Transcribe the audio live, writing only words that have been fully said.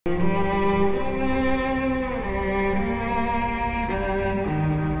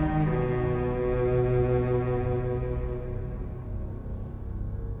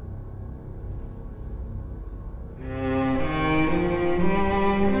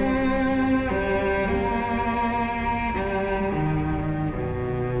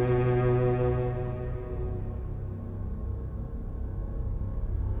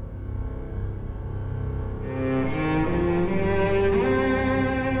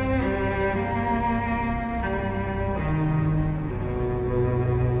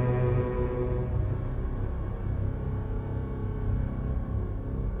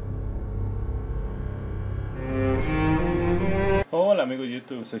amigos de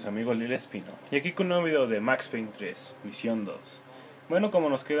YouTube, soy su amigo ELIELESPINO y aquí con un nuevo video de Max Payne 3, misión 2. Bueno, como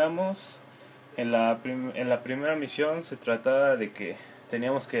nos quedamos en la primera misión, se trataba de que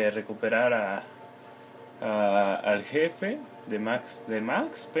teníamos que recuperar al jefe de Max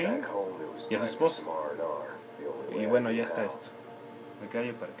Payne y a su esposa. Y bueno, ya está esto. Me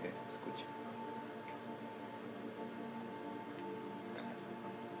callo para que escuchen.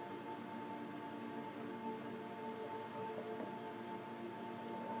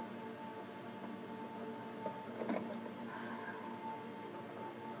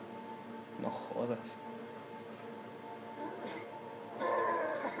 No jodas.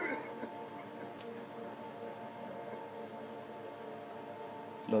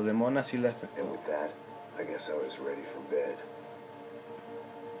 Lo de Mona sí le afectó.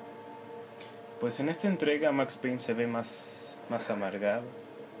 Pues en esta entrega Max Payne se ve más amargado.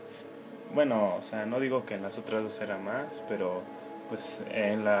 Bueno, o sea, no digo que en las otras dos era más, pero pues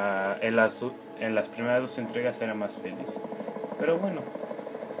en las primeras dos entregas era más feliz. Pero bueno,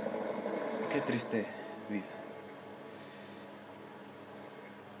 qué triste vida.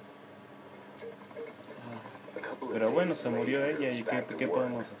 Pero bueno, se murió ella y ¿qué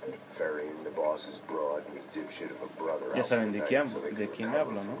podemos hacer? Ya saben de quién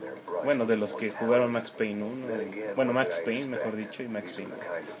hablo, ¿no? Bueno, de los que jugaron Max Payne 1, bueno, Max Payne, mejor dicho, y Max Payne 2.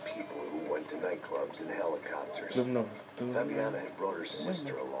 Club no, estuvo a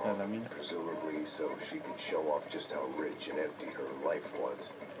la mía.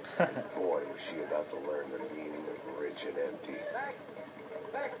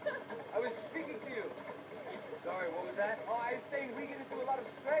 Sorry, what was that? Oh, I was saying we get into a lot of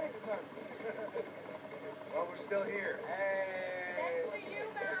scrapes, man. Well, we're still here. Hey. Thanks to you,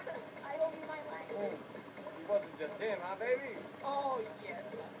 Max. I owe you my life. It wasn't just him, huh, baby? Oh, yes,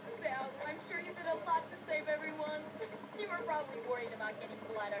 Sal. I'm sure you did a lot to save everyone. You were probably worried about getting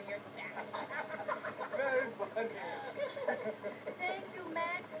blood on your stash. Very funny. Thank you,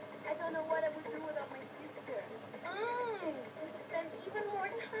 Max. I don't know what I would do without my sister. We'd spend even more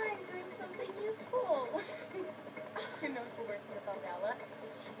time doing something useful. You know she works in the favela.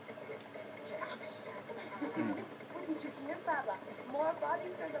 She's the good sister. What did you hear, Baba? More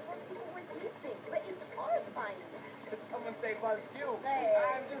bodies than the poor people were using. But it's horrifying. Did someone say buzzkill? Hey.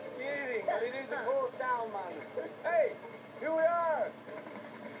 I'm just kidding. But it is a cool town, man. Hey, here we are.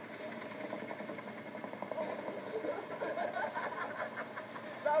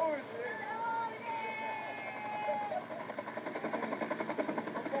 Saúde.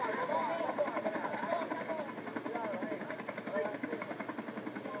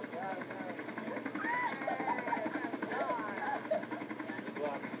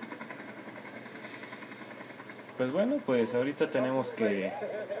 Pues bueno, pues ahorita tenemos que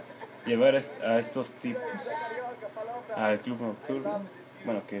llevar a estos tipos al club nocturno,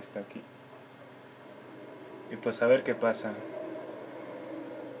 bueno, que está aquí, y pues a ver qué pasa.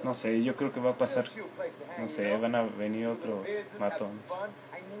 No sé, yo creo que va a pasar, no sé, van a venir otros matones.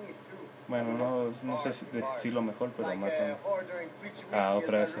 Bueno, no sé si decirlo mejor, pero matones.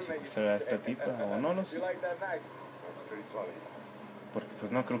 Otra vez a secuestrar a esta tipa, o no lo sé. Porque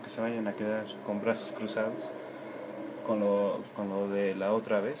pues no creo que se vayan a quedar con brazos cruzados con lo de la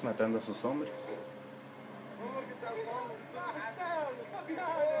otra vez, matando a sus hombres.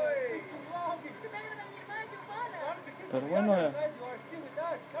 Pero bueno,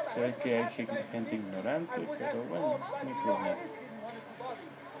 se ve que hay gente ignorante, pero bueno, no hay problema.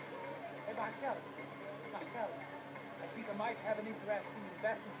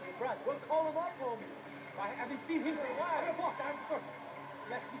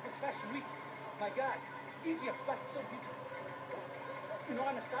 Egypt, that's so beautiful. You know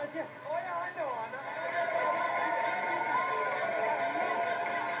Anastasia? Oh yeah, I know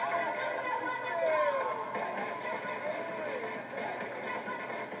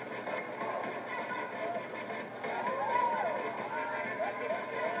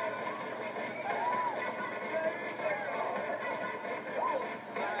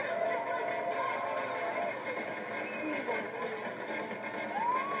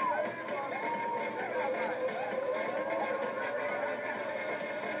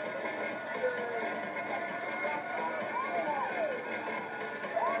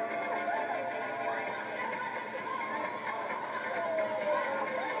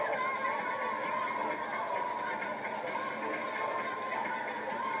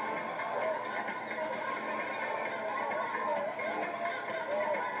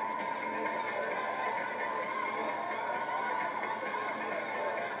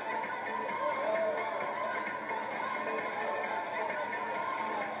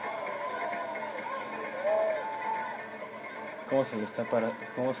cómo se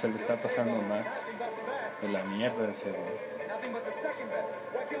le está pasando a Max? De la mierda ese güey. Nothing but the second best.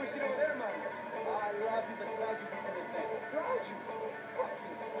 Why can't we sit over there, man? I love you, but Claudio be for the best. Claudio?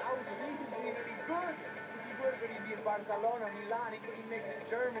 Fucking Claudio. He's going to be good. He would when he'd be in Barcelona, Milan. He couldn't make it in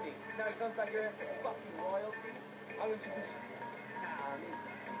Germany. Now he comes back here and says, fucking royalty. I'll introduce you. Nah, I need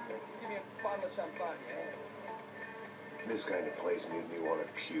to see this. Just give me a bottle of champagne, eh? This kind of place made me want to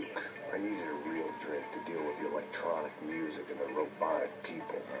puke. I needed a real drink to deal with the electronic music and the robotic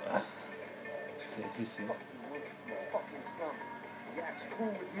people. Sí. Fucking slum. Yeah, it's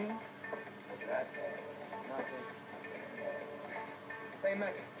cool with me. What's that? Nothing. Say,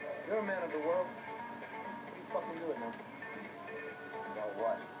 Max, you're a man of the world. What do you fucking do it now? About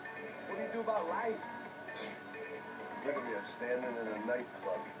what? What do you do about life? Look at me, I'm standing in a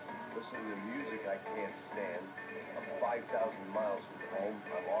nightclub, listening to music I can't stand. I'm 5,000 miles from home,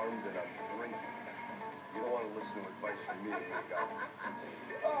 I'm armed and I'm drinking. You don't want to listen to advice from me, amigo.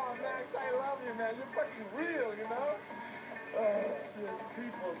 Oh, Max, I love you, man. You're fucking real, you know? Oh, shit.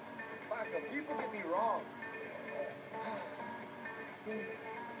 People. Fuck them. People get me wrong. I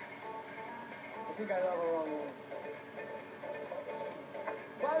think I love the wrong one.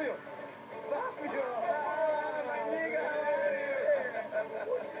 Fabio! Fabio! Ah, my nigga, how are you?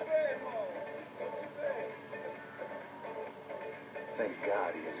 What you been, Mo? What you been? Thank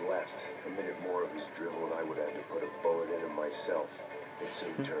God he has left. A minute more of his drivel and I would have to put a bullet in him myself. It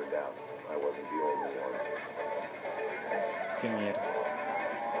soon turned out I wasn't the only one. Qué mierda.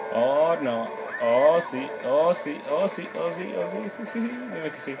 Oh, no. Oh, sí. Oh, sí. Oh, sí. Oh, sí. Oh, sí. Sí.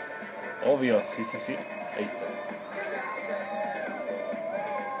 Dime que sí. Obvio. Sí. Ahí está.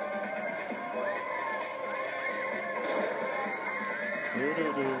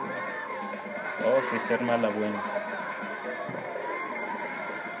 Oh, sí, ser mala buena.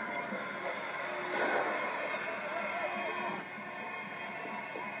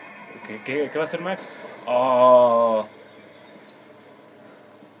 ¿Qué va a hacer Max? Oh.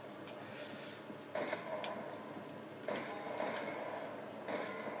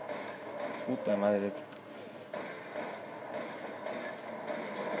 Puta madre.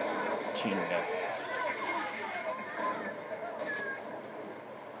 Chinga.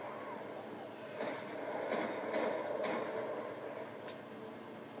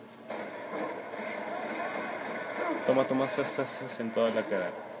 Toma, se en toda la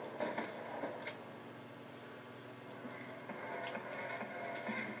cara.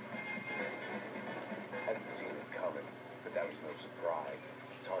 Hadn't seen it coming, but that was no surprise.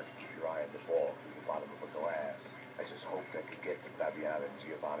 It's hard to keep your eye on the ball through the bottom of a glass. I just hoped I could get to Fabiana and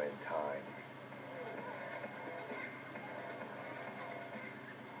Giovanna in time.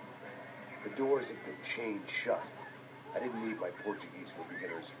 The doors had been chained shut. I didn't need my Portuguese for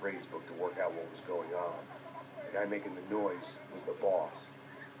beginners phrase book to work out what was going on. The guy making the noise was the boss.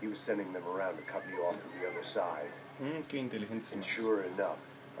 He was sending them around to cut me off from the other side. Qué inteligente es And Max. sure enough,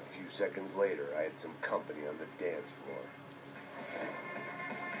 a few seconds later, I had some company on the dance floor.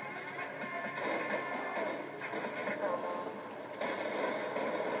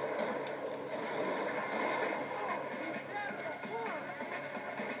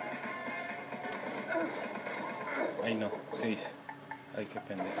 Ay no, ¿qué dice? Ay, qué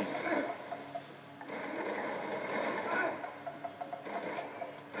pendejito.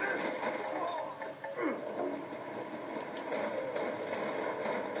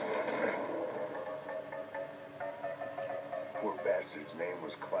 Poor bastard's name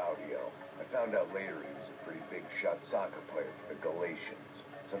was Claudio. I found out later he was a pretty big shot soccer player for the Galatians.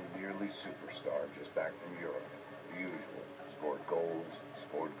 Some nearly superstar just back from Europe. The usual. Scored goals,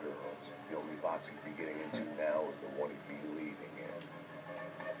 scored girls. The only box he'd be getting into now is the one he'd be leaving in.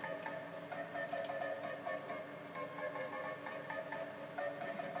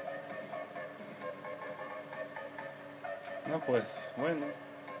 No, pues, bueno.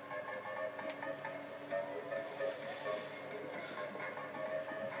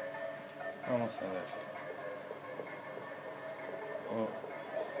 Vamos a ver.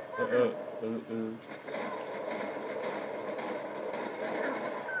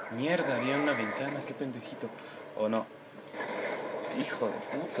 Mierda, había una ventana, qué pendejito. ¿O no? Hijo de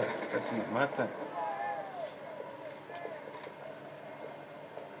puta, casi me mata.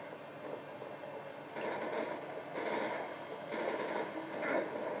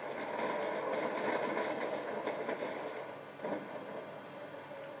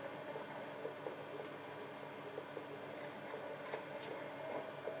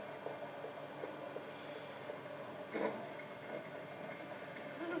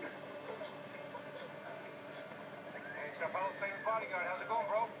 Bodyguard, how's it going,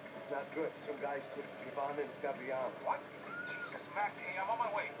 bro? It's not good. Some guys took Giovanna and Fabiana. What? Jesus, Max, I'm on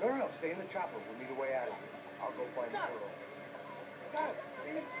my way. No, stay in the chopper. We'll meet a way out of here. I'll go find the girl.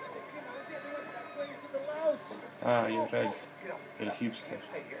 Ah, y era el hipster.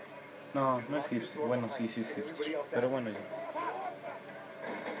 No, no es hipster. Bueno, sí, sí es hipster. Pero bueno, ya.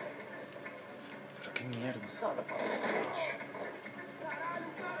 Pero qué mierda.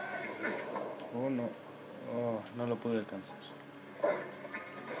 Oh, no. Oh, no lo pude alcanzar.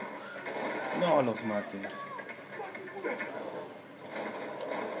 No los mates.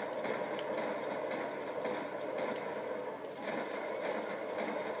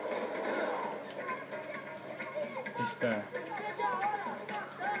 Ahí está.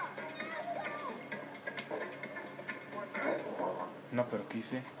 No, pero ¿qué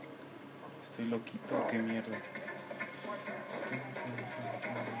hice? Estoy loquito, qué mierda.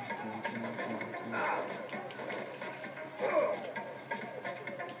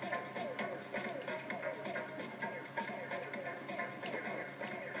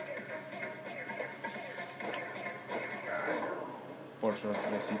 Por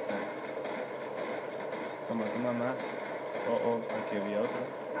sorpresita. Toma, toma más. Oh, aquí había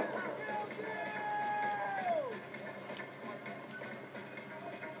otro.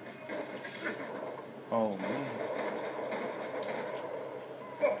 Oh, man.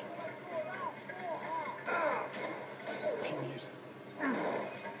 Qué mierda.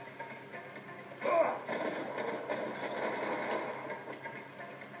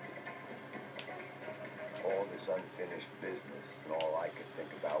 All this unfinished business, and all I could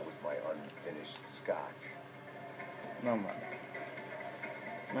think about was my unfinished scotch. No, man.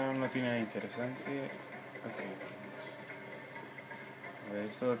 No, no tiene nada interesante. Ok, vamos. A ver,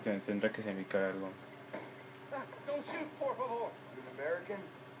 esto tendrá que significar algo. Don't shoot, por favor. You an American?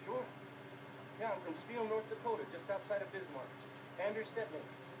 Sure. Yeah, I'm from Steele, North Dakota, just outside of Bismarck. Anders Stetman.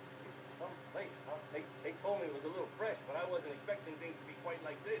 This is some place, huh? They told me it was a little fresh, but I wasn't expecting things to be quite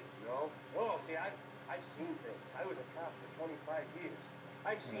like this. No? No, see, I've seen things. I was a cop for 25 years.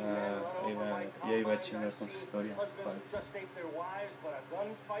 I've seen men run over my Ya iba a combines. chingar I've con su seen historia. husbands who just take their wives, but a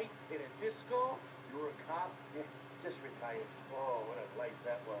gunfight in a disco. You were a cop? Yeah, just retired. Oh, what a life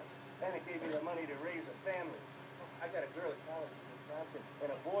that was. And it gave me the money to raise a family. I got a girl at college in Wisconsin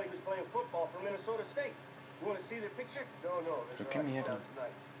and a boy who's playing football for Minnesota State. You want to see their picture? No, no. Pero qué mierda.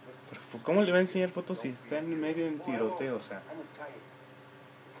 Nice. Pero, ¿cómo le va a enseñar fotos si está en medio de un tiroteo? O sea, I'm retired.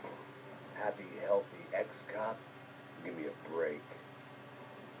 Happy, healthy ex-cop? Give me a break.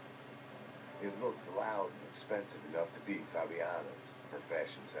 It looked loud and expensive enough to be Fabiana's. Her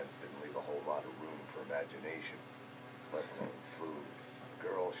fashion sense didn't leave a whole lot of room for imagination. Let alone food. The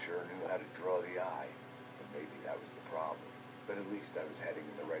girl sure knew how to draw the eye. And maybe that was the problem. But at least I was heading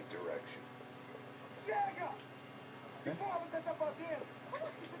in the right direction. Chega! ¿qué?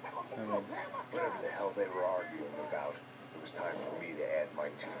 Whatever the hell they were arguing about, it was time for me to add my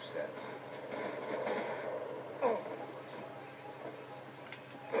 2 cents.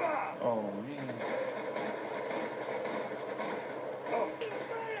 Oh, man.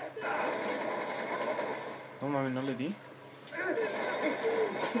 No mames, no le di.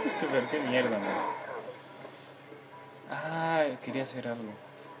 Pero qué mierda, man. Ah, quería hacer algo.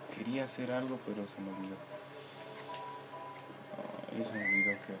 Pero se me olvidó. Y se me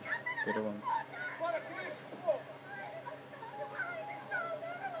olvidó que era. Pero bueno.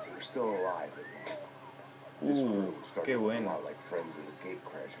 We're still alive, at least. This crew started qué looking a bueno. lot like friends of the gate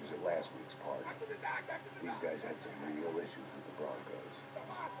crashers at last week's party. These guys had some real issues with the Broncos.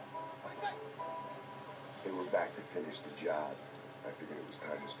 They were back to finish the job. I figured it was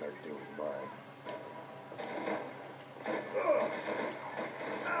time to start doing mine.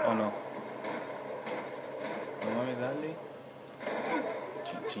 Oh, no. No mames, dale.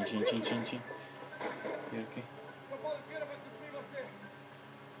 Chin, chin, chin, chin, chin. ¿Y el qué?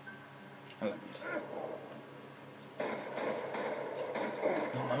 A la mierda.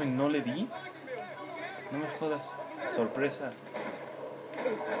 No mames, no le di. No me jodas. Sorpresa.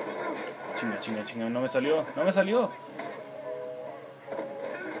 Chinga, chinga, chinga. No me salió. No me salió.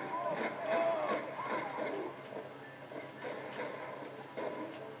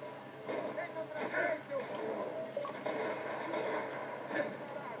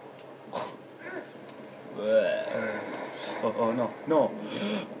 Oh, no, no.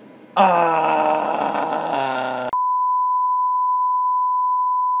 ¡Ah!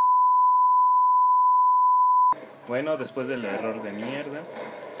 Bueno, después del error de mierda,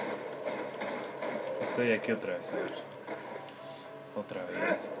 estoy aquí otra vez, a ver. Otra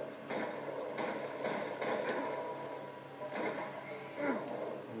vez.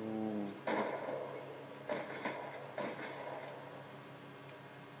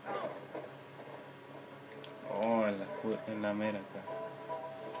 Oh, en la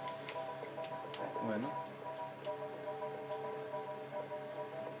Bueno.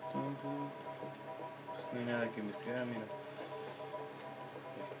 Pues no hay nada que investigar, mira.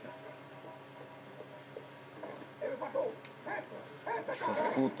 Ahí está. Hijo de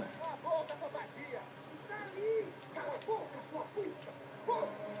puta.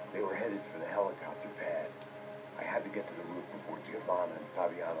 They were headed for the helicopter pad. I had to get to the roof before Giovanna and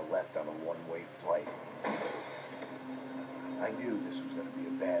Fabiana left on a one-way flight. I knew this was going to be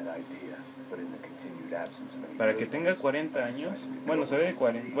a bad idea, but in the continued absence of any Para que tenga 40 años, bueno, se ve de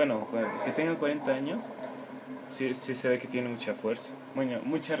 40, bueno, que tenga 40 años, sí, sí se ve que tiene mucha fuerza, bueno,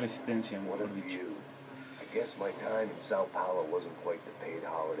 mucha resistencia, What mejor a dicho. view. I guess my time in Sao Paulo wasn't quite the paid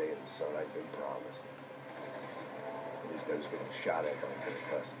holiday in the sun I'd been promised. At least I was getting shot at by a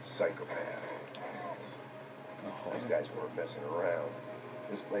concussive psychopath. No These jodas. guys weren't messing around.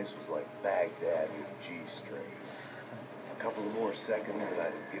 This place was like Baghdad with G-strings. A couple of more seconds and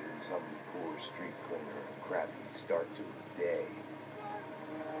I'd have given some poor street cleaner a crappy start to his day.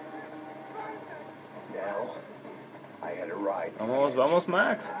 Now, I had a ride. Vamos, vamos,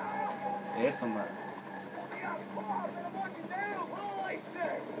 Max. Eso, Max.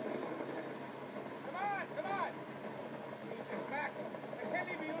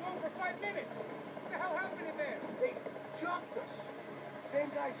 Jumped us. Same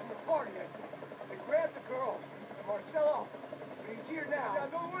guys from the party. They grabbed the girls. Marcelo. But he's here now. Yeah,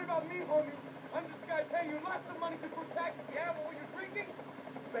 don't worry about me, homie. I'm just the guy paying you lots of money to protect the animal while you're drinking.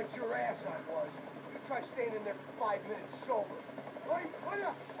 Bet your ass I was. You try staying in there for 5 minutes sober. Oi,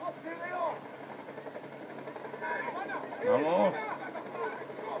 look, there they are. Vamos.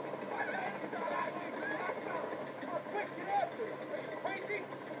 Quick, get after her. Are you crazy?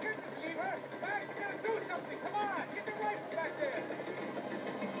 You can't just leave her. Max, you gotta do something. Come on, get the rifle back there.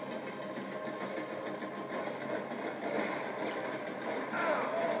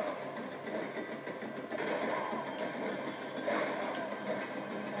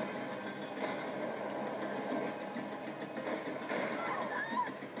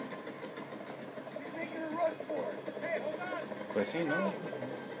 She's making a run for it. Hey, hold on. Pues sí, ¿no?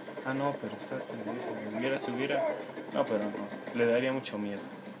 Ah, no, pero está pendejo. Si hubiera... No, pero no. Le daría mucho miedo.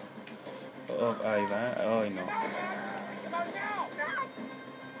 Oh, ahí va. Ay, no. Come on now.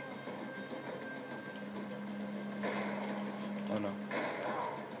 Oh, no.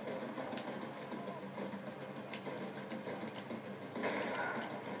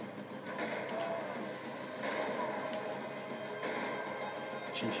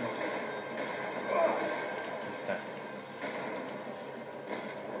 Chin, chin. Ahí está.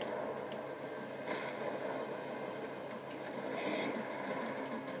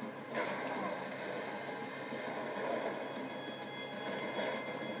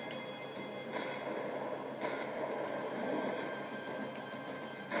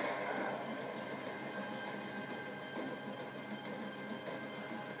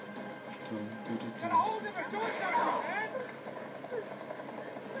 Gotta hold him or do something, man.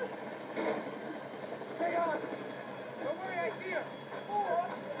 Stay on. Don't worry, I see her.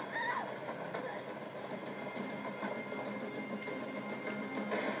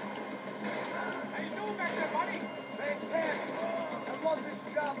 How you doing back there, buddy? Fantastic. I love this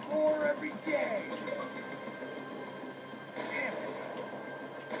job more every day. Damn it.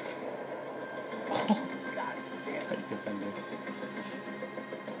 God damn it. Ay, qué pendejo.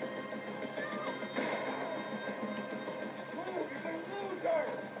 Move, you're gonna lose her.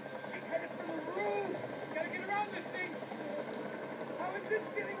 She's headed for the roof. Gotta get around this thing. How is this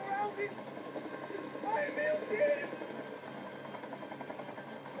getting around it? I milled it.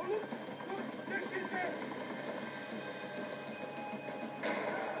 Oh, look, there she is there.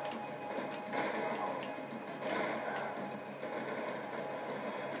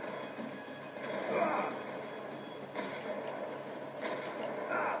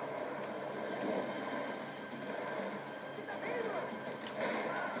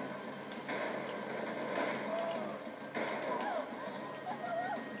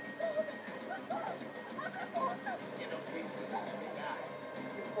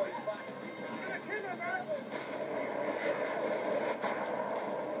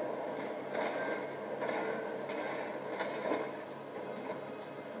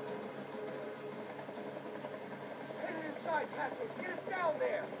 Get us down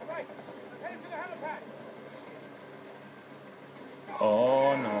there. Right. Headed to the helipad.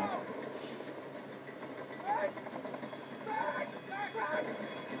 Oh, no. Right. Right.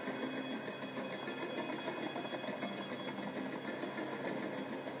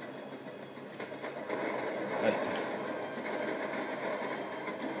 Ahí está.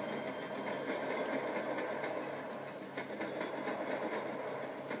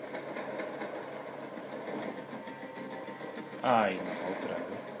 Ay, no, otra vez.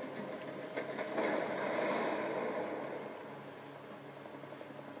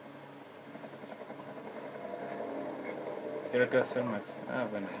 ¿Qué va a hacer Max? Ah,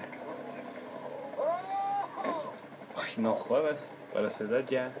 bueno. Ay, no jodas. Para su edad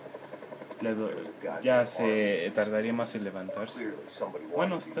ya se tardaría más en levantarse.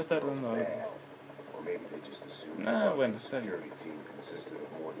 Bueno, está tardando algo. Ah, bueno, está bien.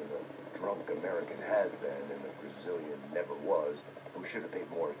 Drunk American has-been and a Brazilian never was, who should have paid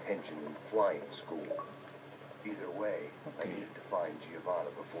more attention in flying school. Either way, I needed to find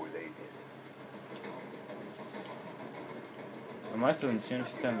Giovanna before they did. Además, estas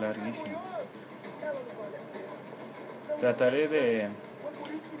misiones están larguísimas. Trataré de...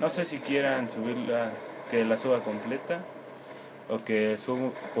 No sé si quieran subirla, que la suba completa o que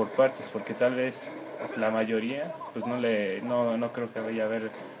subo por partes, porque tal vez la mayoría pues no creo que vaya a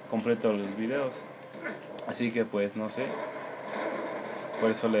ver completo los videos, así que pues no sé, por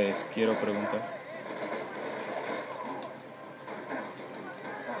eso les quiero preguntar.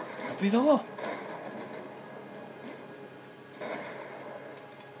 ¡Rápido!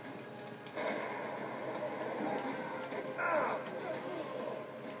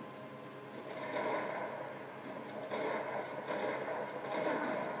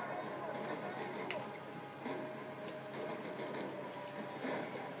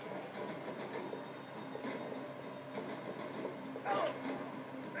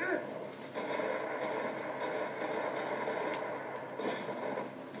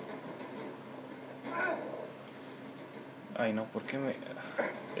 Ay no, ¿por qué me...?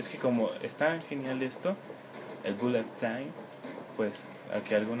 Es que como es tan genial esto, el bullet time, pues a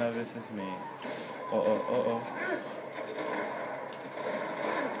que algunas veces me... Oh.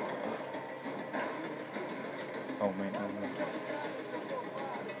 Oh man.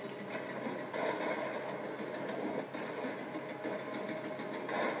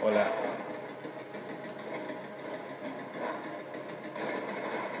 Hola.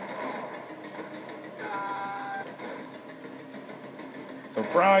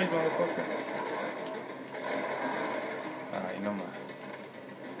 Surprise, motherfucker. Ay, no más.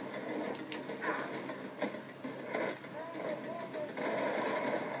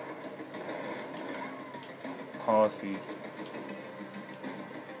 Oh, sí.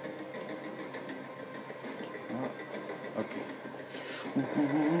 Oh, ok.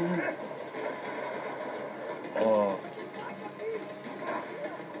 Oh.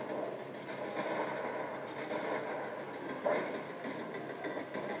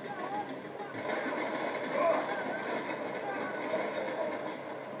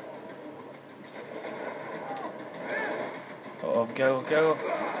 Oh, ¿qué hago?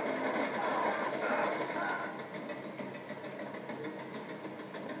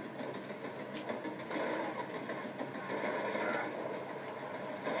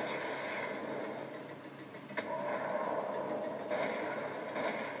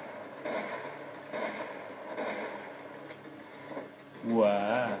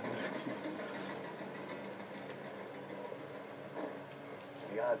 Wow.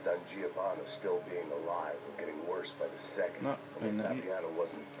 The odds on Giovanna still being alive were getting worse by the second. No, and if Fabiana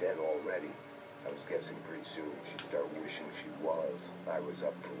wasn't dead already, I was guessing pretty soon she'd start wishing she was. I was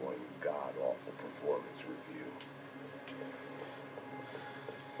up for one god-awful performance review.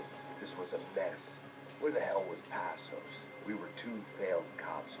 This was a mess. Where the hell was Passos? We were two failed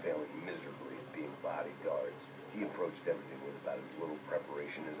cops failing miserably at being bodyguards. He approached everything with about as little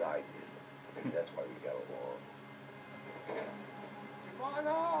preparation as I did. Maybe that's why we got along.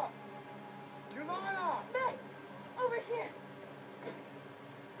 Giovanna! Max! Over here!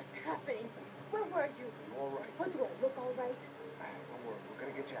 What's happening? Where were you? You all right? What do I look all right? Don't worry, we're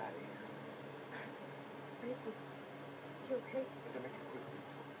gonna get you out of here. Passos, where is he? Is he okay? We're gonna make a quick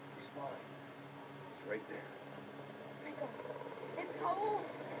detour. He's fine. He's right there. Oh my God. It's cold!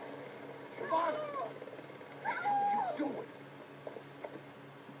 Giovanna! What are you doing?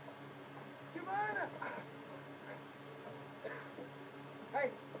 Giovanna! Hey!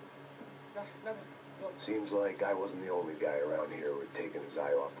 Nothing. Look, Seems like I wasn't the only guy around here who had taken his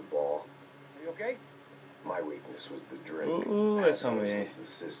eye off the ball. are you okay? My weakness was the drink. Eso Passos was the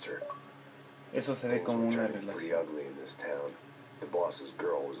sister. Eso se ve Things como were una turning pretty relación. ugly in this town. The boss's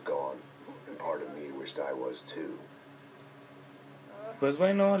girl was gone, and part of me wished I was too. Pues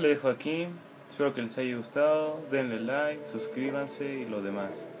bueno, le dejo aquí. Espero que les haya gustado. Denle like, suscríbanse y lo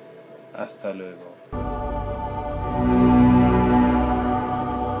demás. Hasta luego.